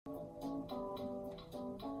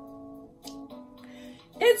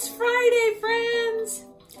It's Friday, friends.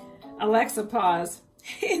 Alexa, pause.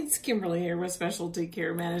 It's Kimberly here with Specialty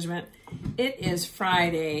Care Management. It is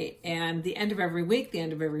Friday and the end of every week, the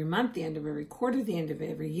end of every month, the end of every quarter, the end of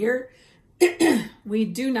every year. We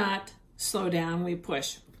do not slow down, we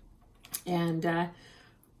push. And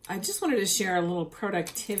I just wanted to share a little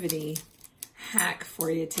productivity hack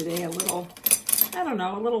for you today. A little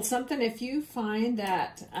something. If you find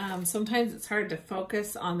that sometimes it's hard to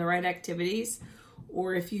focus on the right activities,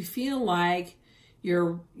 or if you feel like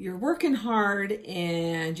you're working hard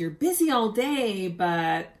and you're busy all day,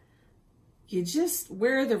 but you just,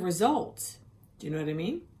 where are the results? Do you know what I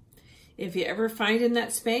mean? If you ever find in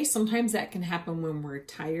that space, sometimes that can happen when we're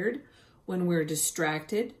tired, when we're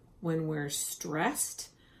distracted, when we're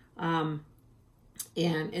stressed. And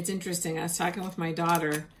it's interesting. I was talking with my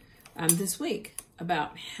daughter this week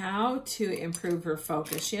about how to improve her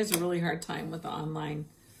focus. She has a really hard time with the online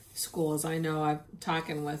schools. I know I'm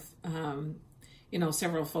talking with,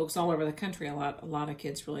 several folks all over the country. A lot of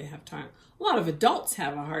kids really have time. A lot of adults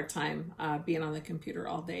have a hard time being on the computer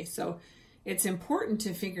all day. So it's important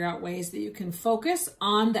to figure out ways that you can focus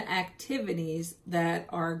on the activities that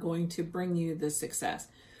are going to bring you the success.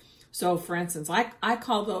 So for instance, I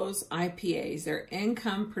call those IPAs. They're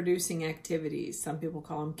income producing activities. Some people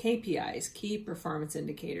call them KPIs, key performance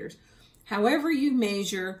indicators. However you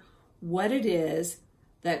measure what it is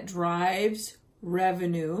that drives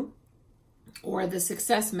revenue or the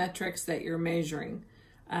success metrics that you're measuring,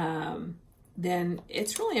 then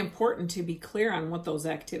it's really important to be clear on what those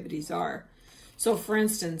activities are. So for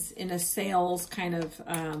instance, in a sales kind of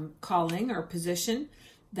calling or position,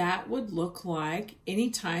 that would look like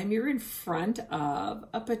anytime you're in front of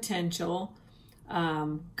a potential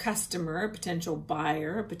customer, a potential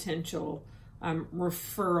buyer, a potential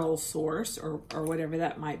referral source, or whatever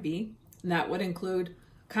that might be. And that would include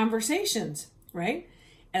conversations, right?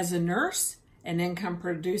 As a nurse, an income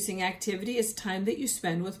producing activity is time that you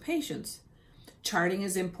spend with patients. Charting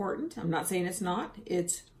is important. I'm not saying it's not.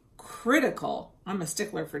 It's critical. I'm a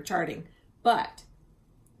stickler for charting, but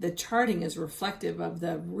the charting is reflective of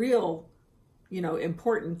the real,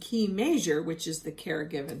 important key measure, which is the care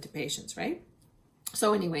given to patients, right?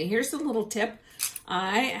 So anyway, here's a little tip.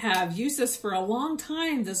 I have used this for a long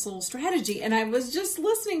time, this little strategy, and I was just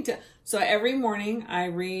listening to, so every morning I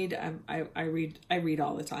read, I read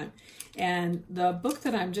all the time. And the book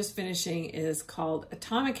that I'm just finishing is called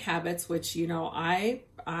Atomic Habits, which,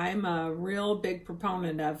 I'm a real big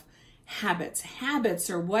proponent of habits. Habits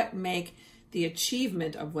are what make the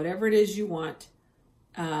achievement of whatever it is you want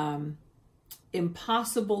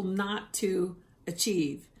impossible not to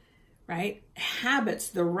achieve, right? Habits,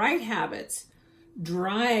 the right habits,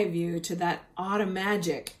 drive you to that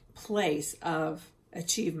automagic place of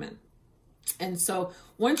achievement. And so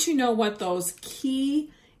once you know what those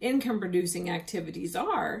key income producing activities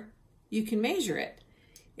are, you can measure it.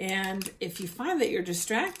 And if you find that you're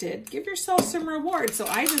distracted, give yourself some reward. So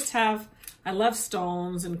I love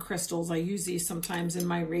stones and crystals. I use these sometimes in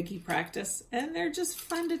my Reiki practice, and they're just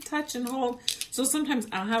fun to touch and hold. So sometimes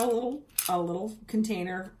I'll have a little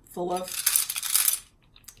container full of,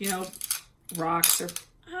 rocks, or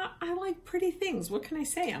I like pretty things. What can I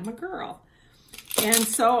say? I'm a girl. And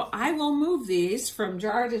so I will move these from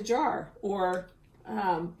jar to jar or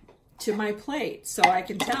to my plate, so I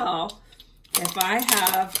can tell if I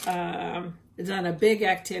have done a big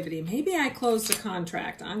activity. Maybe I closed a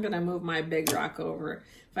contract. I'm going to move my big rock over.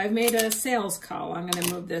 If I've made a sales call, I'm going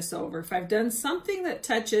to move this over. If I've done something that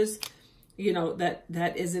touches,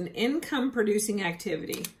 that is an income producing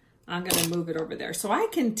activity, I'm going to move it over there. So I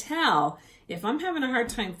can tell if I'm having a hard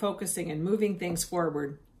time focusing and moving things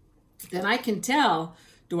forward, then I can tell,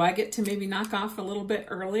 do I get to maybe knock off a little bit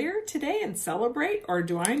earlier today and celebrate, or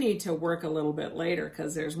do I need to work a little bit later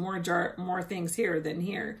because there's more things here than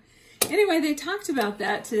here? Anyway, they talked about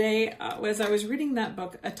that today as I was reading that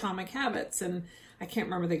book, Atomic Habits, and I can't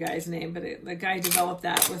remember the guy's name, but the guy developed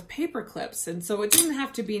that with paper clips, and so it doesn't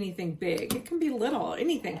have to be anything big. It can be little,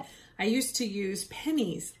 anything. I used to use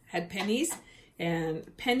pennies,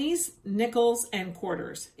 nickels, and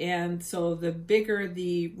quarters, and so the bigger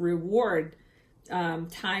the reward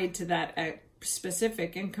tied to that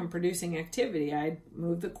specific income producing activity, I'd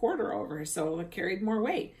move the quarter over so it carried more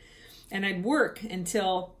weight, and I'd work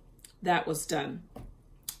until that was done.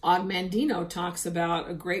 Og Mandino talks about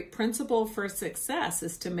a great principle for success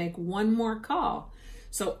is to make one more call.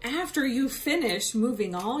 So after you finish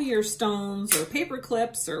moving all your stones or paper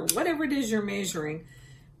clips or whatever it is you're measuring,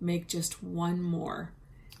 make just one more.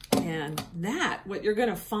 And that, what you're going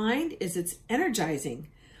to find is it's energizing.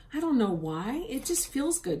 I don't know why. It just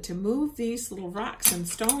feels good to move these little rocks and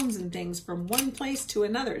stones and things from one place to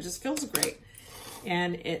another. It just feels great.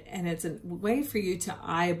 And it's a way for you to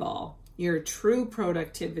eyeball your true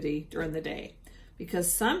productivity during the day.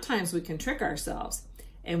 Because sometimes we can trick ourselves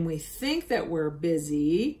and we think that we're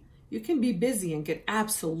busy. You can be busy and get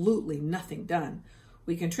absolutely nothing done.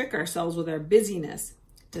 We can trick ourselves with our busyness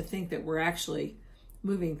to think that we're actually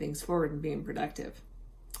moving things forward and being productive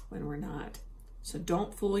when we're not. So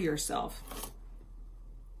don't fool yourself.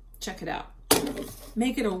 Check it out.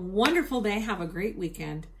 Make it a wonderful day. Have a great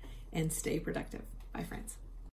weekend and stay productive. Bye, friends.